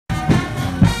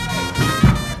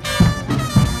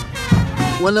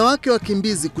Wanawake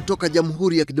wakimbizi kutoka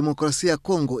Jamhuri ya Kidemokrasia ya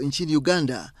Congo nchini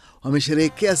Uganda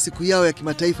wamesherehekea siku yao ya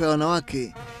kimataifa ya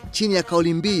wanawake chini ya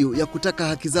kauli mbiu ya kutaka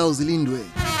haki zao zilindwe.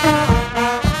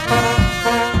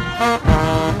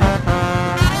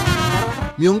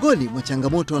 Miongoni mwa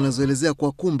changamoto wanazoelezea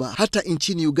kuwakumba hata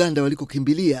nchini Uganda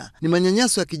walikokimbilia ni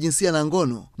manyanyaso ya kijinsia na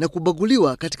ngono na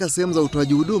kubaguliwa katika sehemu za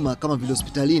utoaji huduma kama vile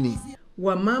hospitalini.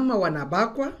 Wamama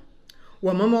wanabakwa,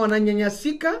 wamama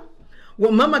wananyanyasika,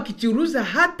 wamama kichuruza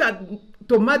hata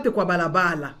tomate kwa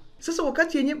barabara. Sasa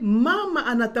wakati yenye mama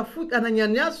anatafuta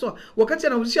ananyanyaswa, wakati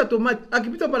anauzisha tomate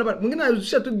akipita barabara, mwingine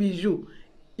anauzisha tu biju.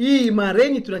 Hii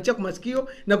mareni tunachia kwa masikio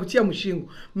na kutia mshingo.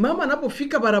 Mama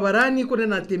anapofika barabarani kuna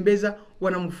anatembeza,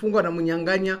 wanamfunga,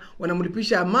 wanamunyanganya,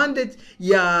 wanamlipisha amande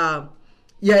ya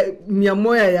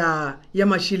 100 ya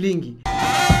mashilingi.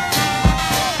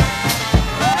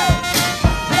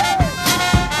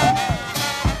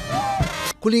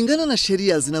 Kulingana na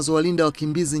sheria zinazowalinda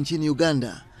wakimbizi nchini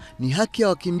Uganda, ni haki ya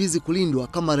wakimbizi kulindwa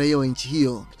kama raia wa nchi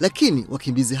hiyo. Lakini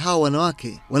wakimbizi hao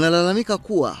wanawake wanalalamika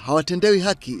kuwa hawatendewi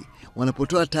haki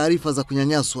wanapotoa taarifa za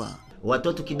kunyanyaswa.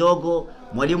 Watoto kidogo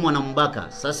mwalimu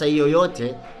anambaka. Sasa hiyo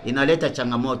yote inaleta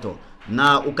changamoto.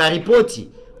 Na ukaripoti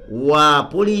wa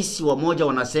polisi wamoja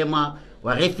wanasema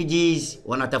wa refugees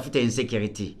wanatafuta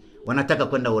insecurity, wanataka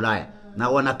kwenda Ulaya na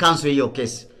wanakansel hiyo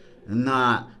kesi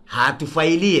na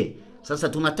hatufailie. Sasa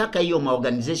tunataka hiyo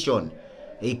maorganization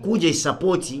ikuje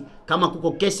isapoti, kama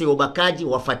kuko kesi ya ubakaji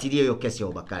wafuatilie hiyo kesi ya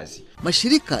ubakaji.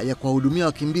 Mashirika ya kuwahudumia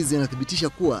wakimbizi yanathibitisha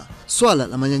kuwa swala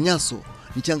la manyanyaso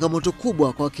ni changamoto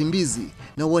kubwa kwa wakimbizi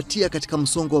na huwatia katika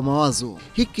msongo wa mawazo.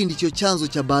 Hiki ndicho chanzo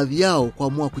cha baadhi yao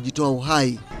kuamua kujitoa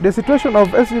uhai. The situation of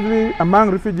SUV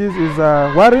among refugees is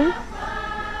worrying,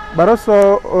 but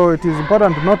also it is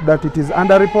important to note that it is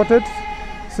underreported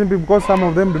simply because some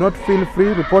of them do not feel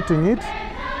free reporting it.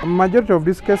 Majority of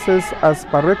these cases, as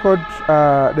per record,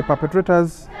 the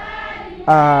perpetrators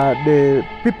are the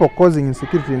people causing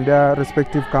insecurity in their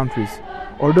respective countries.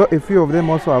 Although a few of them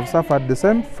also have suffered the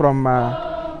same from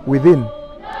within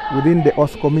the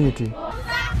host community.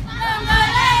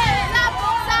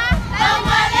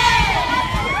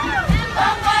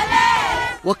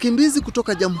 Wakimbizi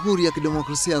kutoka Jamhuri ya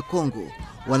Kidemokrasia ya Congo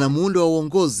wana muundo wa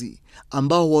uongozi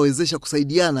ambao huwawezesha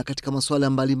kusaidiana katika masuala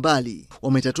mbalimbali.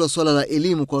 Wametatua swala la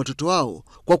elimu kwa watoto wao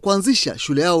kwa kuanzisha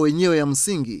shule yao wenyewe ya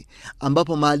msingi,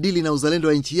 ambapo maadili na uzalendo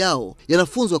wa nchi yao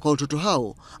yanafunzwa kwa watoto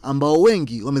hao ambao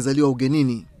wengi wamezaliwa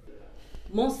ugenini.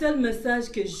 Mon seul message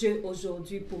que j'ai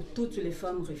aujourd'hui pour toutes les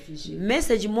femmes réfugiées.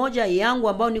 Message moja yangu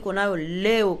ambao niko nayo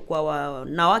leo kwa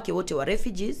wanawake wote wa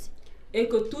refugees, et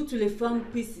que toutes les femmes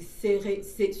puissent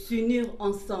s'unir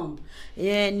ensemble.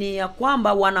 Ni ya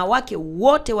kwamba wanawake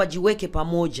wote wajiweke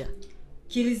pamoja.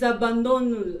 Qu'ils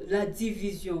abandonnent la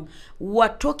division.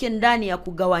 Watoke ndani ya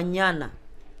kugawanyana.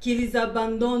 Qu'ils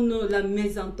abandonnent la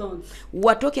mésentente.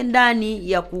 Watoke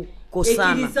ndani ya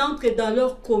kukosana. Et qu'ils entrent dans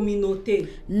leur communauté.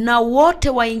 Na wote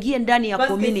waingie ndani ya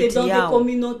community yao. Parce que c'est dans des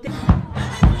communautés.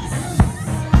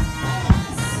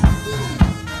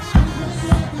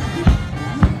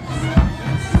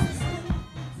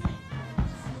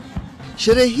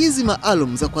 Sherehe hizi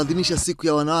maalum za kuadhimisha siku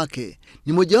ya wanawake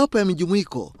ni mojawapo ya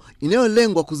mijumuiko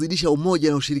inayolengwa kuzidisha umoja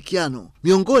na ushirikiano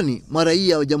miongoni mwa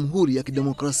raia wa Jamhuri ya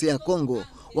Kidemokrasia ya Kongo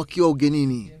wakiwa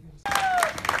ugenini.